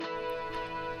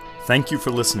Thank you for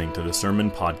listening to the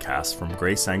Sermon Podcast from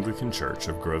Grace Anglican Church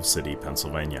of Grove City,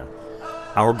 Pennsylvania.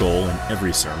 Our goal in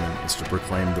every sermon is to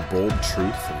proclaim the bold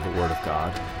truth of the Word of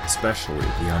God, especially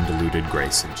the undiluted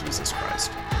grace of Jesus Christ.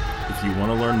 If you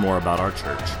want to learn more about our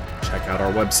church, check out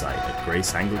our website at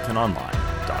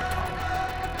graceanglicanonline.com.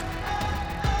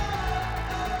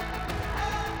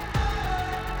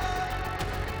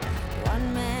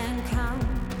 One man come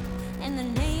in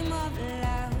the name of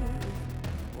love.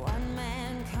 One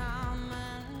man come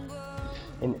and go.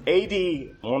 In AD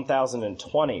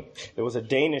 1020, there was a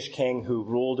Danish king who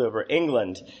ruled over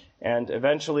England, and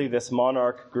eventually this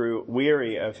monarch grew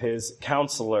weary of his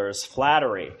counselors'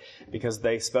 flattery because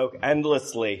they spoke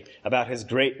endlessly about his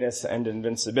greatness and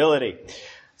invincibility.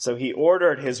 So he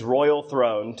ordered his royal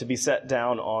throne to be set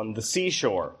down on the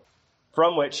seashore,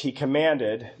 from which he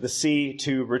commanded the sea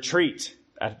to retreat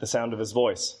at the sound of his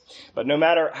voice. But no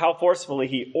matter how forcefully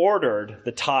he ordered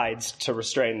the tides to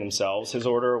restrain themselves, his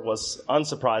order was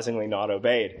unsurprisingly not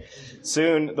obeyed.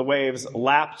 Soon the waves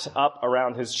lapped up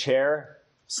around his chair,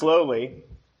 slowly,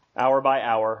 hour by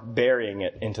hour, burying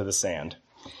it into the sand.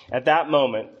 At that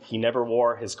moment, he never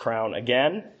wore his crown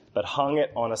again, but hung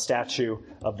it on a statue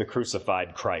of the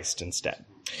crucified Christ instead.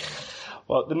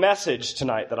 Well, the message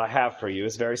tonight that I have for you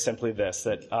is very simply this,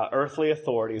 that earthly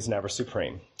authority is never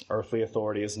supreme. Earthly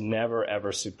authority is never,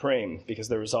 ever supreme, because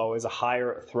there is always a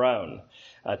higher throne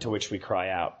to which we cry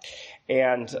out.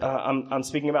 And I'm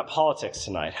speaking about politics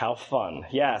tonight. How fun.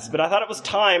 Yes, but I thought it was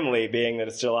timely, being that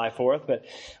it's July 4th, but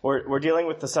we're dealing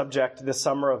with the subject this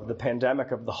summer of the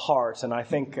pandemic of the heart, and I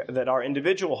think that our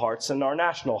individual hearts and our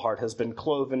national heart has been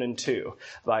cloven in two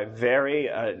by very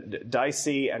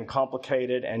dicey and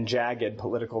complicated and jagged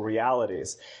political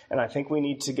realities. And I think we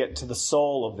need to get to the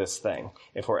soul of this thing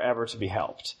if we're ever to be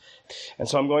helped. And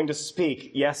so I'm going to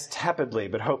speak, yes, tepidly,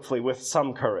 but hopefully with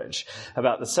some courage,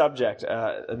 about the subject,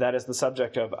 that is the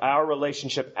subject of our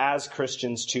relationship as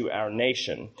Christians to our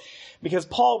nation. Because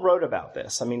Paul wrote about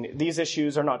this. I mean, these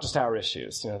issues are not just our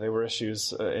issues. They were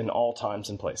issues in all times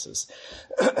and places.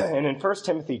 And in 1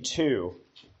 Timothy 2,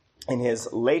 in his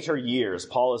later years,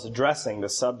 Paul is addressing the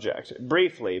subject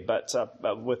briefly, but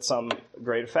with some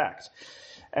great effect.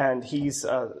 And he's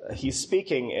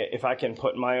speaking, if I can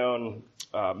put my own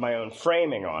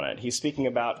framing on it. He's speaking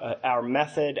about our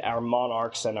method, our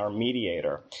monarchs, and our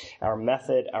mediator. Our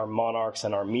method, our monarchs,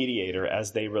 and our mediator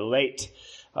as they relate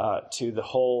to the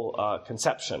whole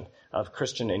conception of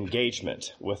Christian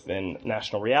engagement within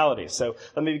national reality. So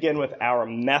let me begin with our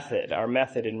method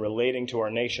in relating to our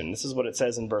nation. This is what it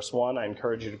says in verse 1. I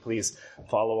encourage you to please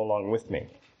follow along with me.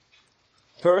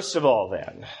 First of all,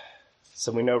 then,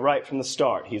 so we know right from the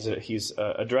start, he's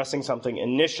addressing something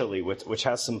initially which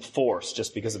has some force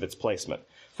just because of its placement.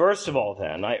 First of all,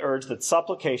 then, I urge that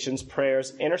supplications,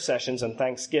 prayers, intercessions, and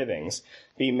thanksgivings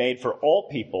be made for all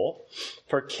people,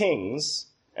 for kings,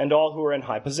 and all who are in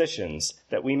high positions,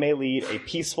 that we may lead a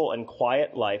peaceful and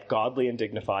quiet life, godly and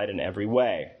dignified in every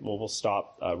way. Well, we'll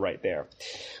stop right there.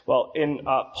 Well, in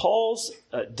Paul's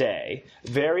day,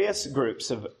 various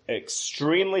groups of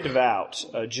extremely devout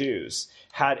Jews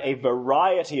had a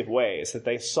variety of ways that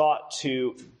they sought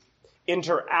to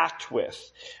interact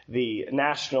with the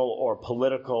national or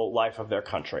political life of their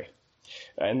country.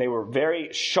 And they were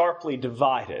very sharply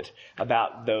divided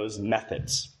about those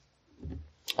methods.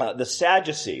 The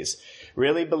Sadducees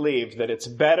really believed that it's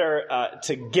better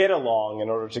to get along in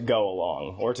order to go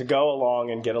along, or to go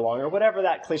along and get along, or whatever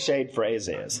that cliched phrase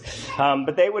is.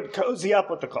 But they would cozy up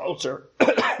with the culture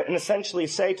and essentially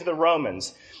say to the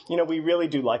Romans, we really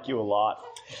do like you a lot.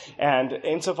 And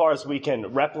insofar as we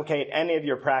can replicate any of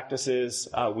your practices,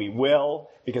 we will,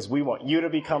 because we want you to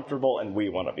be comfortable and we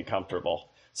want to be comfortable.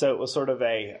 So it was sort of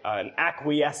an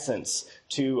acquiescence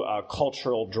to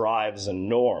cultural drives and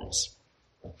norms.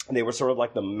 They were sort of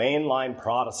like the mainline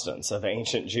Protestants of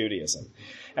ancient Judaism.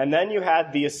 And then you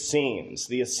had the Essenes.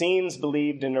 The Essenes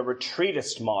believed in a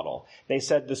retreatist model. They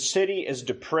said the city is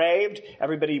depraved.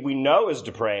 Everybody we know is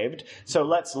depraved. So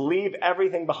let's leave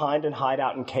everything behind and hide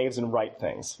out in caves and write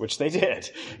things, which they did.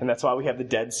 And that's why we have the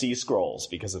Dead Sea Scrolls,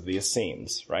 because of the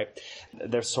Essenes, right?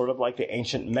 They're sort of like the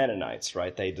ancient Mennonites,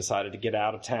 right? They decided to get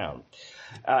out of town.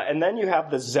 And then you have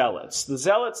the Zealots. The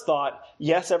Zealots thought,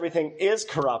 yes, everything is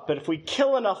corrupt, but if we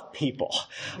kill enough people,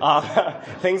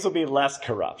 things will be less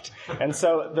corrupt. And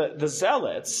so the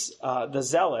Zealots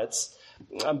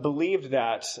believed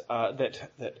that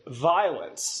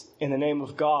violence in the name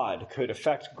of God could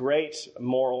affect great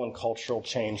moral and cultural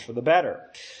change for the better.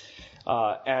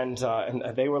 And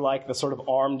they were like the sort of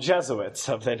armed Jesuits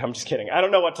of it. I'm just kidding. I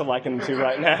don't know what to liken them to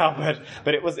right now,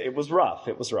 but it was rough.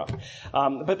 It was rough.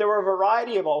 But there were a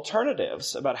variety of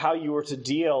alternatives about how you were to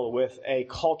deal with a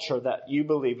culture that you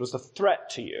believed was a threat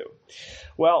to you.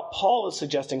 Well, Paul is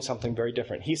suggesting something very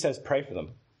different. He says, pray for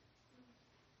them.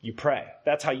 You pray.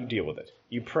 That's how you deal with it.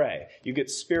 You pray. You get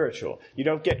spiritual. You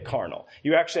don't get carnal.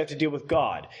 You actually have to deal with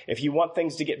God. If you want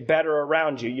things to get better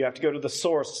around you, you have to go to the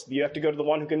source. You have to go to the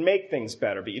one who can make things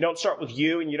better. But you don't start with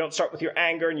you, and you don't start with your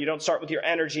anger, and you don't start with your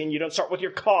energy, and you don't start with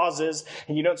your causes,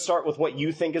 and you don't start with what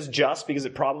you think is just, because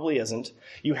it probably isn't.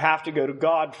 You have to go to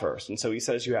God first. And so he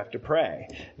says you have to pray.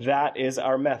 That is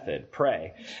our method.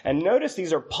 Pray. And notice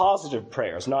these are positive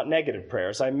prayers, not negative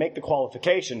prayers. I make the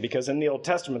qualification because in the Old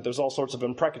Testament, there's all sorts of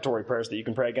imprecatory prayers that you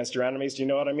can pray against your enemies. Do you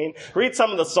know what I mean? Read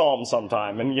some of the Psalms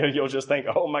sometime, and you'll just think,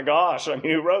 oh my gosh, I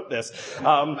mean, who wrote this?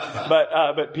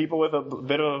 But people with a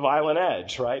bit of a violent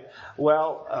edge, right?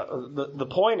 Well, the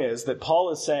point is that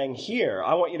Paul is saying here,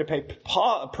 I want you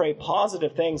to pray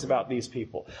positive things about these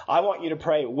people. I want you to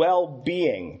pray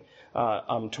well-being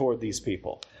toward these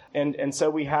people. And so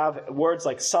we have words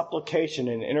like supplication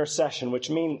and intercession,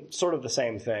 which mean sort of the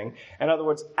same thing. In other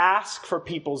words, ask for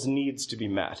people's needs to be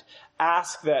met.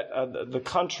 Ask that the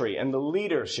country and the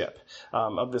leadership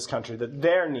of this country, that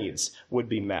their needs would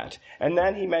be met. And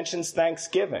then he mentions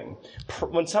thanksgiving.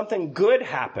 When something good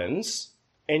happens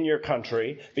in your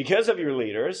country because of your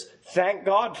leaders, thank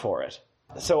God for it.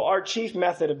 So our chief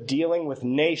method of dealing with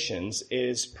nations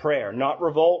is prayer. Not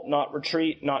revolt, not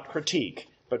retreat, not critique,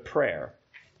 but prayer.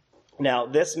 Now,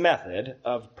 this method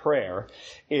of prayer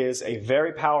is a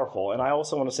very powerful, and I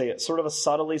also want to say it's sort of a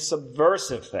subtly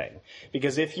subversive thing.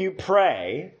 Because if you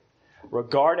pray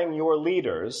regarding your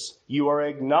leaders, you are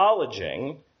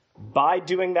acknowledging, by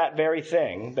doing that very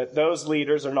thing, that those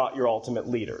leaders are not your ultimate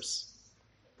leaders.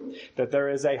 That there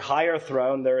is a higher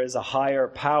throne, there is a higher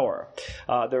power.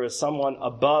 There is someone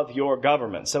above your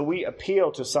government. So we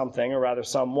appeal to something, or rather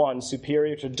someone,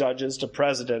 superior to judges, to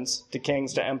presidents, to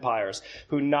kings, to empires,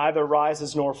 who neither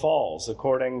rises nor falls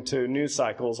according to news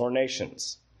cycles or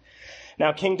nations.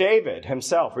 Now, King David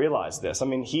himself realized this. I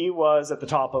mean, he was at the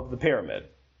top of the pyramid,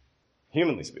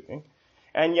 humanly speaking.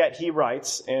 And yet he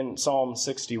writes in Psalm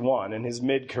 61, in his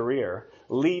mid-career,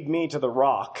 "Lead me to the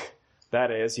rock," that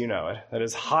is, you know it, that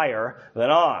is higher than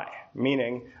I,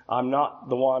 meaning I'm not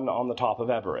the one on the top of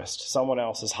Everest. Someone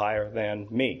else is higher than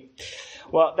me.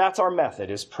 Well, that's our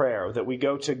method, is prayer, that we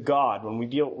go to God when we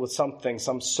deal with something,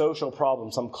 some social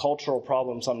problem, some cultural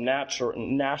problem, some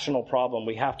national problem.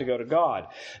 We have to go to God,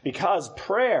 because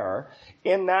prayer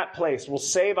in that place will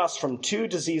save us from two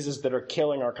diseases that are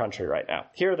killing our country right now.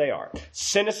 Here they are: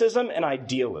 cynicism and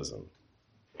idealism.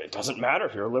 It doesn't matter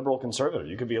if you're a liberal or conservative.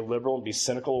 You could be a liberal and be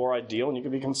cynical or ideal, and you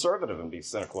could be conservative and be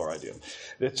cynical or ideal.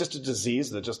 It's just a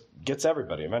disease that just gets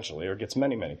everybody eventually, or gets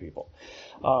many, many people.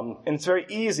 And it's very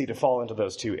easy to fall into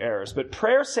those two errors. But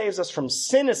prayer saves us from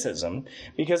cynicism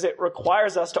because it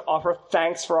requires us to offer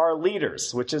thanks for our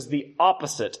leaders, which is the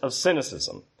opposite of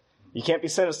cynicism. You can't be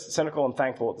cynical and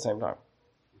thankful at the same time.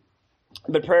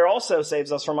 But prayer also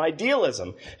saves us from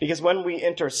idealism, because when we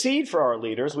intercede for our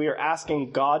leaders, we are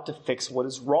asking God to fix what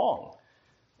is wrong,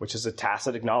 which is a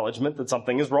tacit acknowledgement that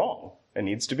something is wrong and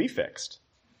needs to be fixed.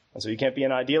 And so you can't be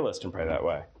an idealist and pray that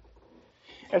way.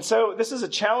 And so this is a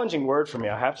challenging word for me,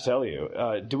 I have to tell you.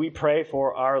 Do we pray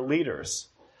for our leaders?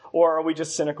 Or are we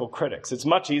just cynical critics? It's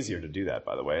much easier to do that,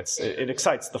 by the way. It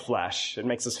excites the flesh. It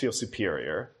makes us feel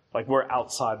superior, like we're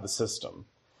outside the system.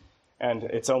 And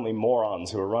it's only morons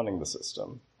who are running the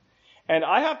system. And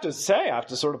I have to say, I have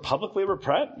to sort of publicly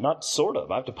repent, not sort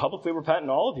of, I have to publicly repent in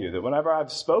all of you that whenever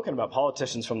I've spoken about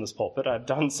politicians from this pulpit, I've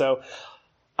done so,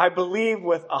 I believe,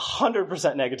 with 100%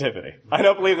 negativity. I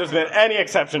don't believe there's been any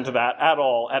exception to that at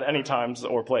all, at any times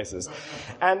or places.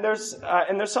 And there's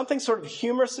something sort of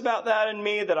humorous about that in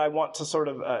me that I want to sort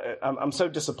of, I'm so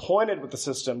disappointed with the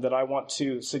system that I want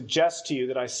to suggest to you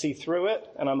that I see through it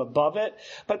and I'm above it.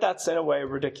 But that's in a way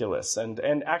ridiculous and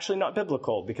actually not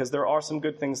biblical, because there are some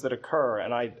good things that occur,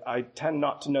 and I tend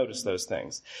not to notice those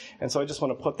things. And so I just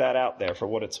want to put that out there for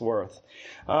what it's worth.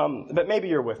 But maybe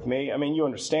you're with me. I mean, you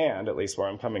understand at least where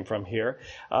I'm coming from here.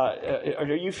 Are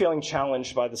you feeling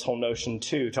challenged by this whole notion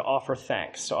too, to offer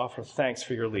thanks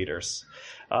for your leaders,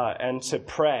 and to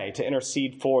pray, to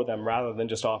intercede for them rather than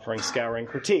just offering scouring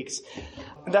critiques?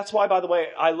 That's why, by the way,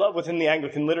 I love within the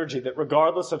Anglican liturgy that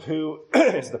regardless of who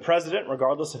is the president,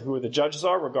 regardless of who the judges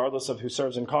are, regardless of who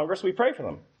serves in Congress, we pray for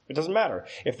them. It doesn't matter.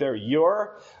 If they're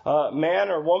your man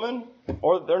or woman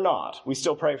or they're not, we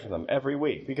still pray for them every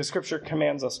week, because Scripture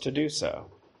commands us to do so.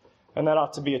 And that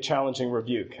ought to be a challenging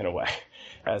rebuke in a way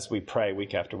as we pray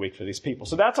week after week for these people.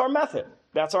 So that's our method.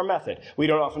 That's our method. We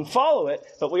don't often follow it,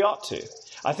 but we ought to.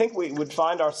 I think we would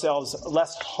find ourselves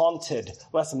less haunted,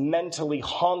 less mentally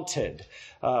haunted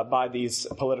by these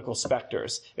political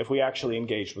specters if we actually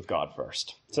engaged with God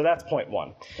first. So that's point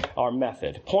one, our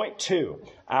method. Point two,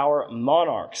 our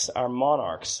monarchs. Our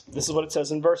monarchs. This is what it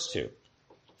says in verse 2.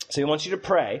 So he wants you to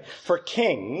pray for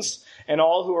kings and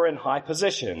all who are in high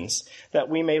positions, that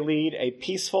we may lead a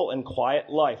peaceful and quiet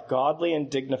life, godly and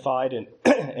dignified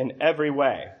in every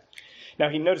way. Now,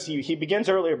 he begins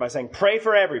earlier by saying, pray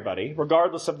for everybody,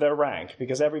 regardless of their rank,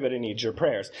 because everybody needs your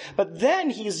prayers. But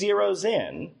then he zeroes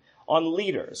in on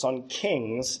leaders, on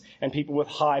kings, and people with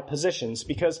high positions,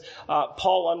 because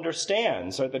Paul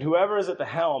understands that whoever is at the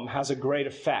helm has a great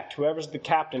effect. Whoever's the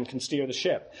captain can steer the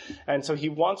ship. And so he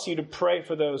wants you to pray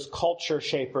for those culture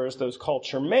shapers, those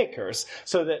culture makers,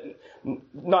 so that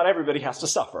not everybody has to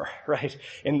suffer, right,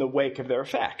 in the wake of their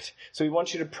effect. So he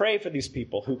wants you to pray for these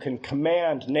people who can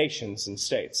command nations and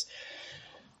states.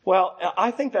 Well,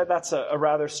 I think that that's a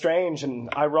rather strange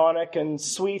and ironic and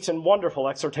sweet and wonderful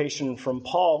exhortation from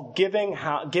Paul, given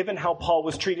how Paul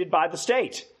was treated by the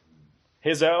state,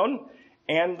 his own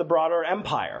and the broader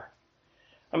empire.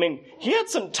 I mean, he had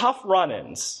some tough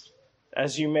run-ins,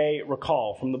 as you may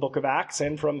recall from the book of Acts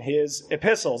and from his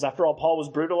epistles. After all, Paul was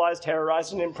brutalized,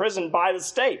 terrorized, and imprisoned by the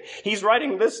state. He's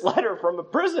writing this letter from a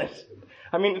prison.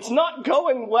 I mean, it's not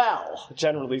going well,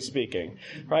 generally speaking,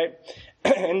 right?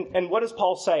 And what does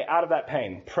Paul say out of that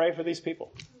pain? Pray for these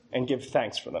people and give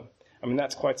thanks for them. I mean,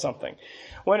 that's quite something.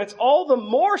 When it's all the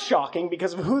more shocking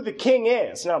because of who the king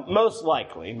is. Now, most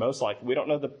likely, we don't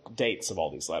know the dates of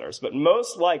all these letters, but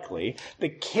most likely the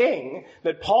king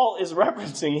that Paul is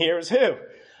referencing here is who?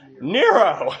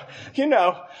 Nero.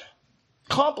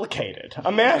 Complicated.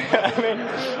 A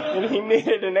man, he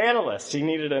needed an analyst. He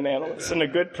needed an analyst and a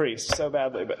good priest so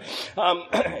badly.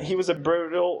 But he was a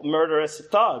brutal, murderous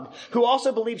thug who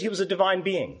also believed he was a divine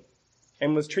being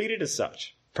and was treated as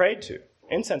such, prayed to.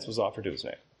 Incense was offered to his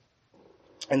name.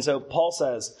 And so Paul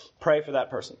says, pray for that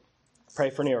person.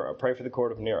 Pray for Nero. Pray for the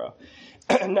court of Nero.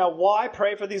 Now, why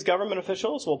pray for these government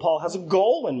officials? Well, Paul has a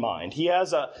goal in mind. He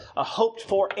has a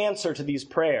hoped-for answer to these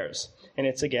prayers. And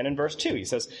it's again in verse 2. He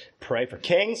says, pray for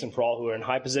kings and for all who are in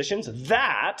high positions,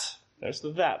 that, there's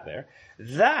the that there,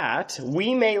 that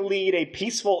we may lead a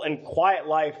peaceful and quiet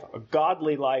life, a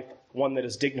godly life, one that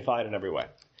is dignified in every way.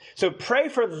 So pray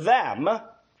for them,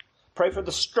 pray for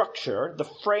the structure, the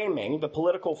framing, the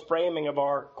political framing of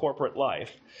our corporate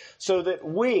life, so that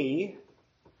we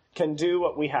can do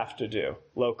what we have to do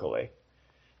locally.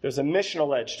 There's a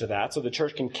missional edge to that, so the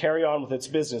church can carry on with its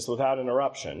business without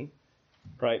interruption.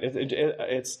 Right?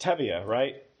 It's Tevye,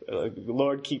 right?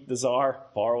 Lord, keep the czar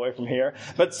far away from here.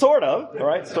 But sort of,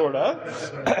 right? Sort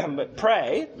of. But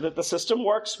pray that the system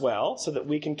works well so that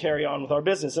we can carry on with our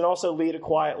business and also lead a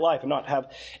quiet life and not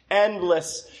have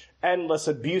endless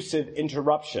abusive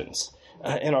interruptions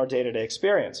in our day-to-day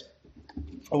experience.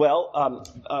 Well,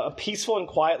 a peaceful and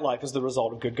quiet life is the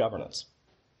result of good governance.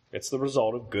 It's the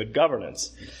result of good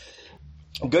governance.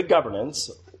 Good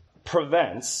governance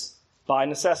prevents, by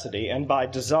necessity and by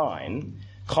design,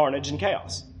 carnage and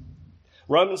chaos.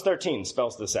 Romans 13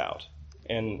 spells this out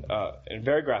in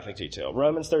very graphic detail.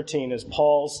 Romans 13 is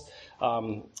Paul's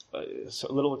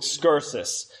little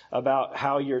excursus about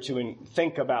how you're to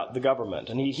think about the government.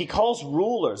 And he calls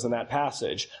rulers in that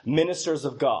passage ministers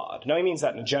of God. Now, he means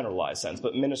that in a generalized sense,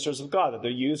 but ministers of God, that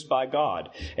they're used by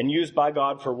God. And used by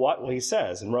God for what? Well, he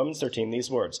says in Romans 13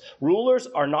 these words, rulers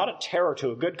are not a terror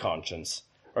to a good conscience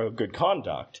or a good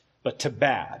conduct, but to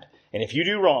bad. And if you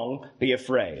do wrong, be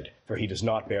afraid, for he does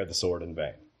not bear the sword in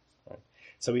vain. Right?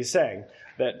 So he's saying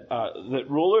that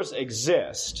rulers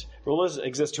exist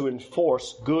to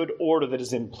enforce good order that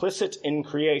is implicit in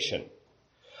creation,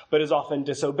 but is often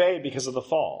disobeyed because of the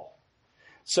fall.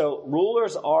 So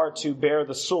rulers are to bear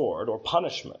the sword or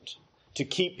punishment to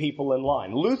keep people in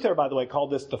line. Luther, by the way,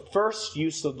 called this the first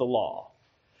use of the law.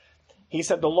 He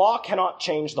said the law cannot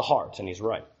change the heart, and he's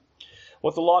right.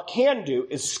 What the law can do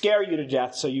is scare you to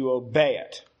death so you obey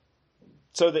it,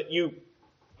 so that you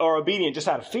are obedient just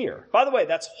out of fear. By the way,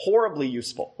 that's horribly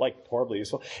useful.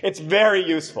 It's very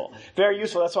useful. Very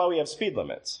useful. That's why we have speed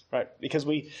limits, right? Because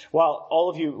while all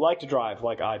of you like to drive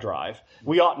like I drive,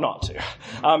 we ought not to,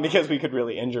 because we could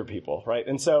really injure people, right?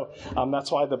 And so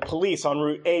that's why the police on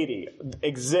Route 80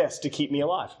 exist to keep me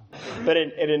alive. But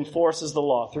it enforces the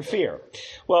law through fear.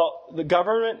 Well, the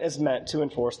government is meant to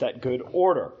enforce that good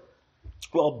order.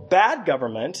 Well, bad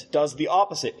government does the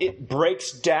opposite. It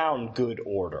breaks down good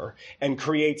order and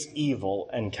creates evil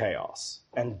and chaos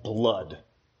and blood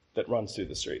that runs through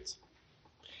the streets.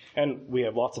 And we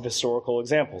have lots of historical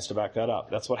examples to back that up.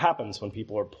 That's what happens when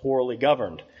people are poorly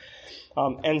governed.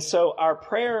 And so our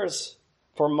prayers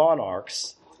for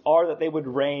monarchs are that they would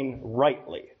reign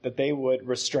rightly, that they would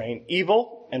restrain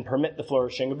evil and permit the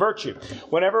flourishing of virtue.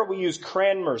 Whenever we use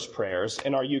Cranmer's prayers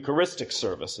in our Eucharistic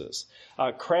services,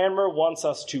 Cranmer wants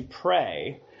us to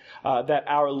pray that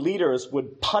our leaders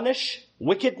would punish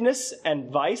wickedness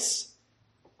and vice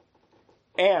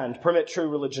and permit true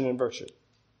religion and virtue.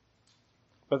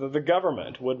 But that the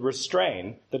government would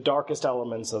restrain the darkest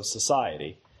elements of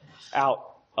society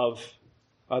out of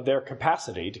their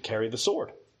capacity to carry the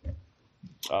sword.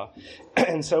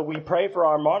 And so we pray for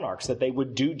our monarchs that they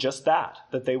would do just that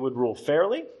they would rule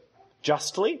fairly,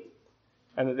 justly,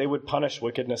 and that they would punish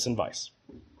wickedness and vice.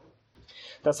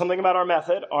 That's something about our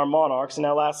method, our monarchs, and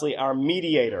now lastly, our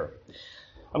mediator.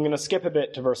 I'm going to skip a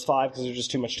bit to verse 5 because there's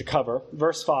just too much to cover.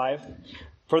 Verse 5,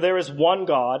 for there is one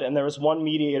God, and there is one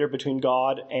mediator between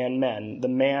God and men, the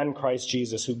man Christ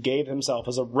Jesus, who gave himself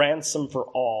as a ransom for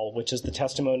all, which is the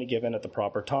testimony given at the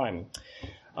proper time.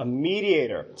 A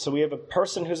mediator. So we have a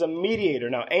person who's a mediator.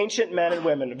 Now, ancient men and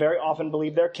women very often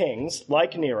believed their kings,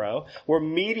 like Nero, were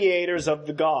mediators of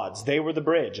the gods. They were the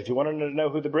bridge. If you wanted to know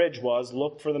who the bridge was,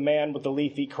 look for the man with the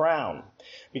leafy crown,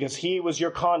 because he was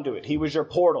your conduit. He was your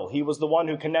portal. He was the one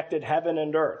who connected heaven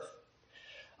and earth.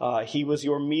 He was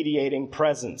your mediating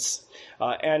presence.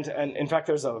 And in fact,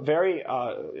 there's a very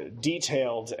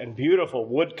detailed and beautiful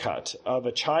woodcut of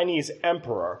a Chinese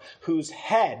emperor whose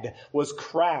head was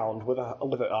crowned with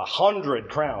 100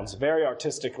 crowns, very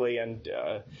artistically and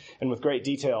with great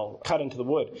detail cut into the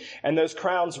wood. And those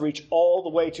crowns reach all the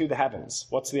way to the heavens.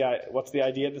 What's the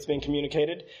idea that's being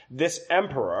communicated? This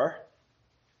emperor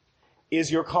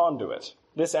is your conduit.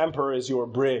 This emperor is your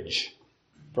bridge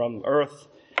from earth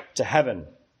to heaven.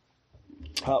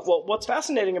 Well, what's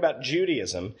fascinating about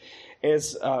Judaism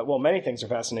is, many things are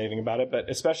fascinating about it, but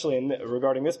especially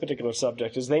regarding this particular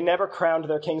subject, is they never crowned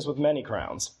their kings with many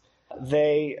crowns.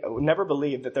 They never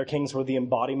believed that their kings were the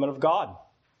embodiment of God.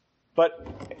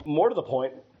 But more to the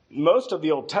point, most of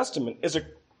the Old Testament is a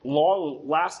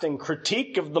long-lasting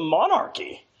critique of the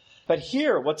monarchy. But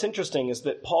here, what's interesting is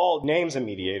that Paul names a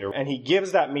mediator, and he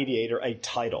gives that mediator a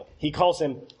title. He calls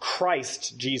him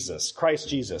Christ Jesus. Christ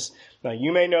Jesus. Now,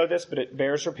 you may know this, but it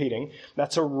bears repeating.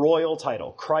 That's a royal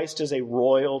title. Christ is a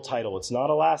royal title. It's not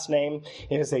a last name.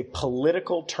 It is a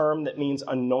political term that means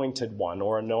anointed one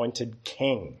or anointed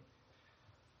king.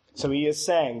 So he is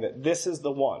saying that this is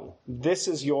the one. This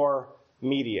is your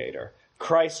mediator.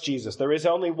 Christ Jesus. There is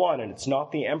only one, and it's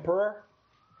not the emperor,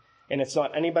 and it's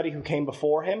not anybody who came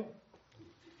before him.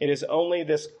 It is only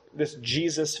this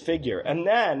Jesus figure. And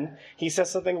then he says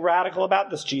something radical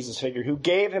about this Jesus figure who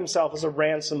gave himself as a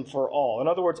ransom for all. In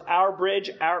other words, our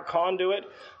bridge, our conduit,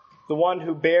 the one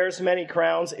who bears many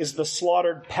crowns, is the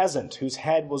slaughtered peasant whose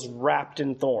head was wrapped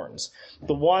in thorns.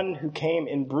 The one who came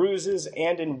in bruises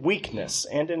and in weakness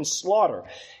and in slaughter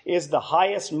is the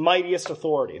highest, mightiest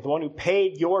authority. The one who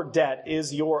paid your debt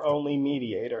is your only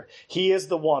mediator. He is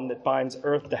the one that binds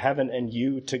earth to heaven and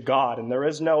you to God, and there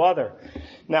is no other.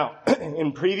 Now,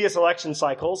 in previous election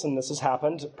cycles, and this has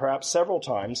happened perhaps several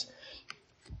times,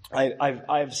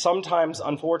 I've sometimes,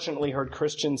 unfortunately, heard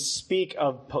Christians speak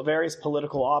of various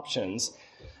political options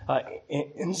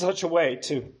in such a way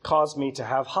to cause me to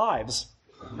have hives.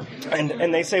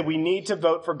 And they say we need to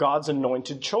vote for God's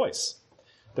anointed choice.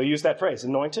 They'll use that phrase,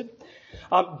 anointed.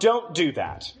 Don't do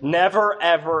that. Never,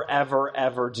 ever, ever,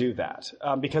 ever do that,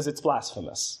 because it's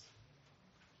blasphemous.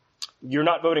 You're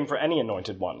not voting for any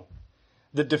anointed one.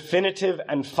 The definitive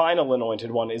and final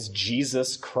anointed one is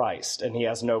Jesus Christ, and he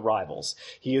has no rivals.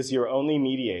 He is your only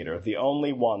mediator, the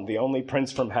only one, the only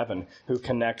prince from heaven who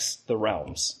connects the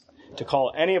realms. To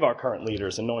call any of our current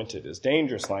leaders anointed is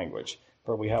dangerous language,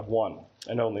 for we have one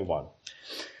and only one.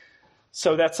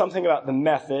 So that's something about the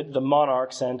method, the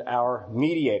monarchs, and our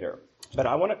mediator. But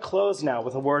I want to close now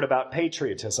with a word about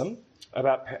patriotism,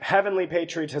 about heavenly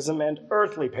patriotism and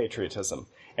earthly patriotism,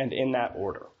 and in that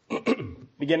order.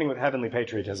 Beginning with heavenly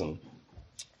patriotism.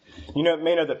 You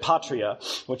may know that patria,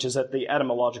 which is at the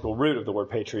etymological root of the word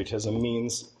patriotism,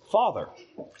 means father.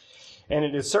 And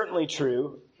it is certainly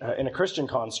true in a Christian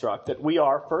construct that we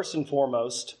are first and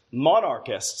foremost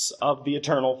monarchists of the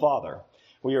eternal Father.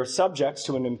 We are subjects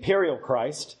to an imperial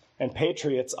Christ and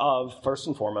patriots of, first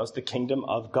and foremost, the kingdom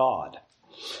of God.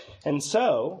 And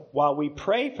so, while we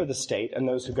pray for the state and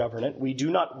those who govern it, we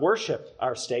do not worship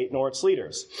our state nor its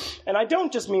leaders. And I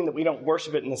don't just mean that we don't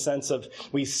worship it in the sense of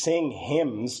we sing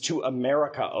hymns to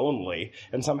America only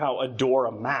and somehow adore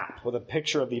a map with a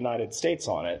picture of the United States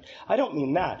on it. I don't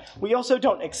mean that. We also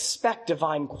don't expect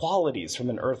divine qualities from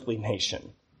an earthly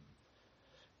nation.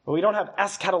 But we don't have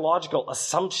eschatological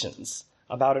assumptions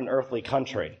about an earthly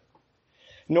country.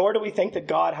 Nor do we think that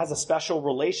God has a special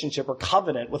relationship or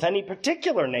covenant with any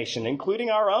particular nation, including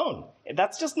our own.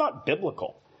 That's just not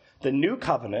biblical. The new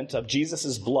covenant of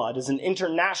Jesus' blood is an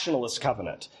internationalist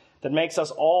covenant that makes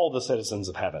us all the citizens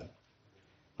of heaven.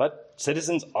 But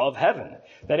citizens of heaven.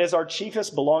 That is, our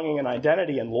chiefest belonging and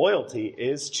identity and loyalty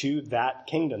is to that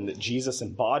kingdom that Jesus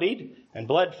embodied and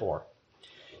bled for.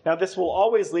 Now, this will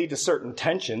always lead to certain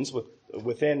tensions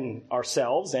within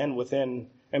ourselves and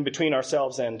between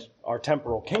ourselves and our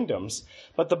temporal kingdoms,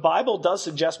 but the Bible does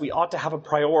suggest we ought to have a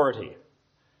priority.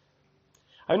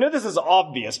 I know this is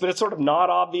obvious, but it's sort of not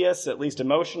obvious, at least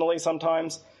emotionally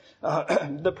sometimes.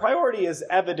 The priority is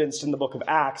evidenced in the book of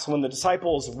Acts when the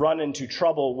disciples run into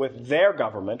trouble with their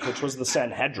government, which was the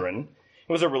Sanhedrin.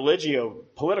 It was a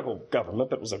religio-political government,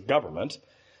 but it was a government.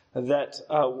 And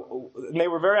they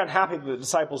were very unhappy that the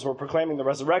disciples were proclaiming the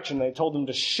resurrection. They told them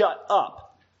to shut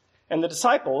up. And the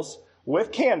disciples,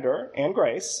 with candor and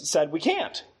grace, said, we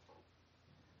can't.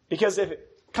 Because if it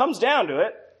comes down to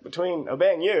it, between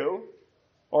obeying you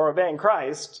or obeying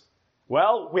Christ,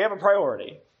 well, we have a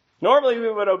priority. Normally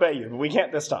we would obey you, but we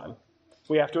can't this time.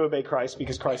 We have to obey Christ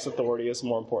because Christ's authority is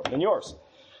more important than yours.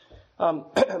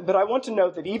 But I want to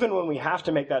note that even when we have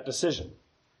to make that decision,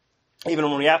 even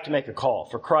when we have to make a call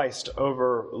for Christ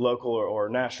over local or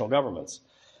national governments,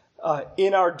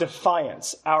 in our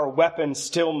defiance, our weapon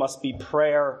still must be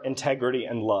prayer, integrity,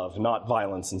 and love, not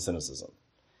violence and cynicism.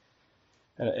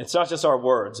 And it's not just our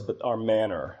words, but our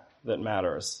manner that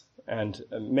matters. And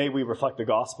may we reflect the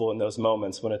gospel in those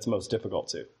moments when it's most difficult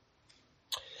to.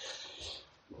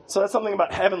 So that's something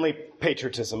about heavenly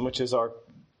patriotism, which is our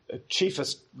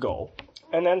chiefest goal.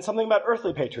 And then something about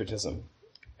earthly patriotism.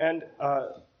 And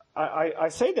I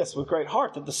say this with great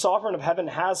heart, that the sovereign of heaven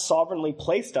has sovereignly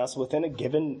placed us within a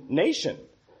given nation.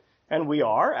 And we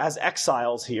are, as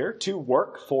exiles here, to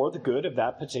work for the good of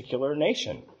that particular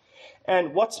nation.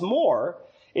 And what's more,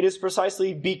 it is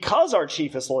precisely because our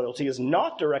chiefest loyalty is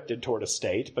not directed toward a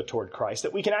state, but toward Christ,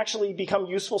 that we can actually become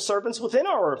useful servants within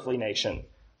our earthly nation,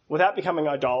 without becoming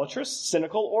idolatrous,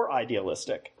 cynical, or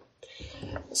idealistic.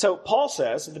 So Paul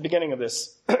says at the beginning of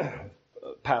this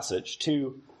passage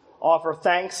to offer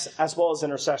thanks as well as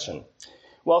intercession.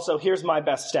 Well, so here's my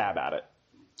best stab at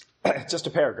it. Just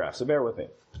a paragraph, so bear with me.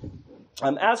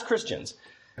 As Christians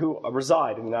who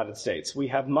reside in the United States, we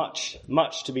have much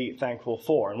to be thankful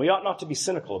for, and we ought not to be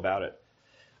cynical about it.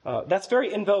 That's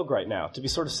very in vogue right now, to be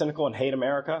sort of cynical and hate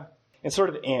America. It's sort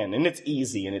of in, and it's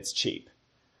easy, and it's cheap.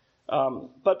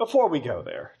 But before we go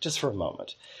there, just for a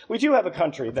moment, we do have a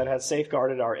country that has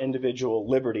safeguarded our individual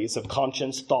liberties of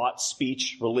conscience, thought,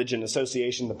 speech, religion,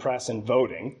 association, the press, and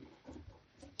voting,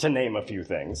 to name a few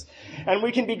things. And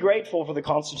we can be grateful for the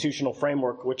constitutional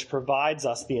framework which provides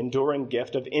us the enduring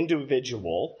gift of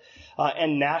individual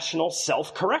and national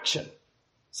self-correction,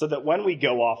 so that when we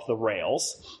go off the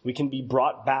rails, we can be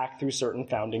brought back through certain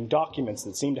founding documents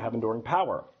that seem to have enduring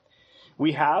power.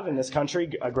 We have in this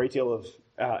country a great deal of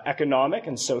economic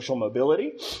and social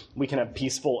mobility. We can have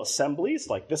peaceful assemblies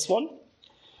like this one,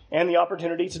 and the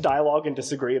opportunity to dialogue and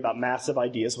disagree about massive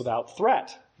ideas without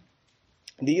threat.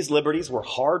 These liberties were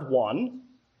hard won,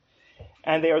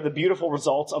 and they are the beautiful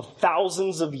results of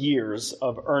thousands of years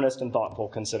of earnest and thoughtful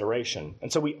consideration.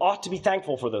 And so we ought to be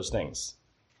thankful for those things.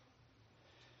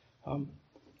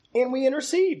 And we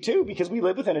intercede, too, because we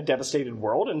live within a devastated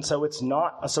world, and so it's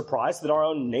not a surprise that our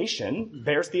own nation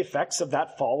bears the effects of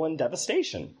that fallen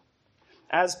devastation.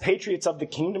 As patriots of the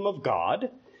kingdom of God,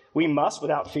 we must,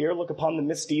 without fear, look upon the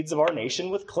misdeeds of our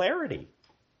nation with clarity,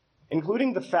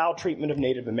 including the foul treatment of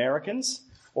Native Americans,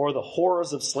 or the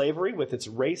horrors of slavery with its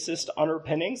racist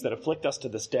underpinnings that afflict us to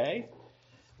this day.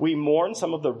 We mourn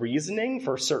some of the reasoning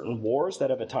for certain wars that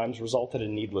have at times resulted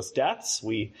in needless deaths.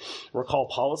 We recall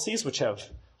policies which have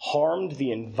harmed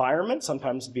the environment,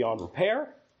 sometimes beyond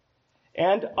repair,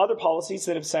 and other policies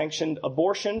that have sanctioned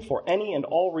abortion for any and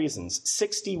all reasons.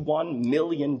 61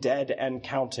 million dead and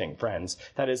counting, friends.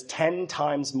 That is 10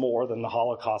 times more than the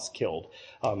Holocaust killed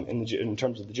in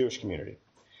terms of the Jewish community.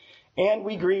 And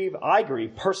I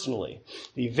grieve personally,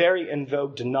 the very in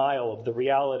vogue denial of the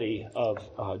reality of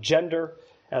gender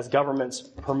as governments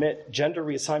permit gender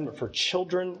reassignment for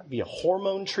children via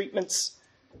hormone treatments.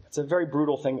 It's a very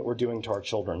brutal thing that we're doing to our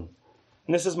children.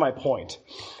 And this is my point.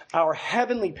 Our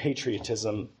heavenly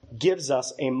patriotism gives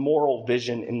us a moral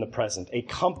vision in the present, a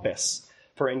compass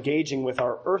for engaging with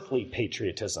our earthly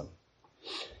patriotism.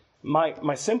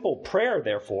 My simple prayer,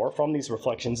 therefore, from these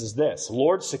reflections is this: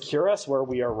 Lord, secure us where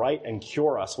we are right and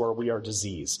cure us where we are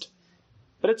diseased.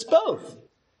 But it's both,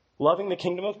 loving the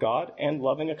kingdom of God and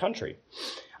loving a country.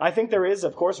 I think there is,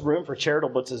 of course, room for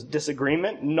charitable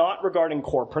disagreement, not regarding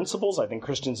core principles. I think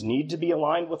Christians need to be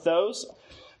aligned with those,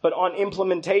 but on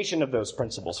implementation of those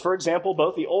principles. For example,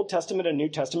 both the Old Testament and New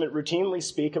Testament routinely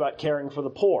speak about caring for the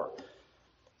poor.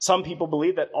 Some people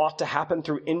believe that ought to happen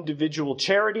through individual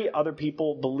charity. Other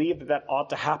people believe that that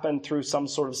ought to happen through some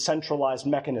sort of centralized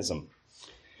mechanism.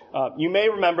 You may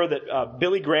remember that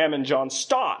Billy Graham and John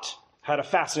Stott had a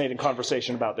fascinating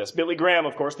conversation about this. Billy Graham,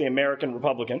 of course, the American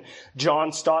Republican.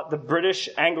 John Stott, the British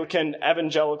Anglican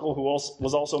evangelical who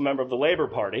was also a member of the Labour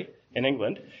Party in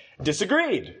England,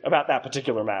 disagreed about that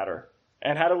particular matter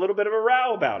and had a little bit of a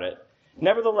row about it.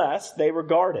 Nevertheless, they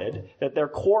regarded that their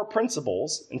core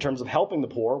principles in terms of helping the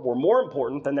poor were more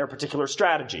important than their particular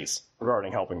strategies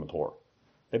regarding helping the poor.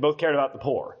 They both cared about the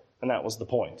poor, and that was the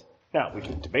point. Now, we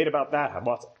can debate about that, have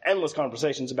lots of endless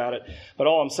conversations about it, but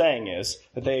all I'm saying is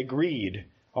that they agreed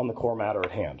on the core matter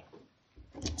at hand.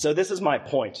 So this is my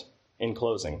point in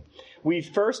closing. We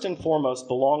first and foremost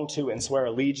belong to and swear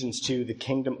allegiance to the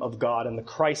kingdom of God and the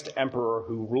Christ emperor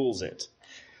who rules it.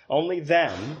 Only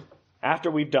then,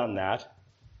 after we've done that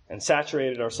and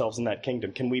saturated ourselves in that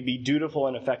kingdom, can we be dutiful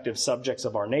and effective subjects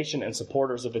of our nation and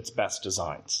supporters of its best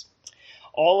designs.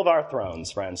 All of our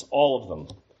thrones, friends, all of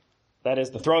them, that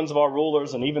is, the thrones of our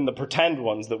rulers and even the pretend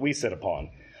ones that we sit upon,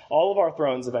 all of our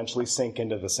thrones eventually sink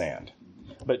into the sand.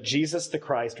 But Jesus the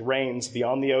Christ reigns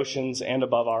beyond the oceans and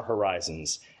above our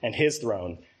horizons, and his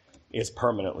throne is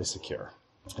permanently secure.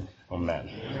 Amen.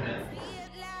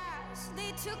 At last,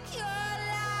 they took your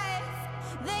life.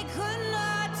 They could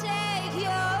not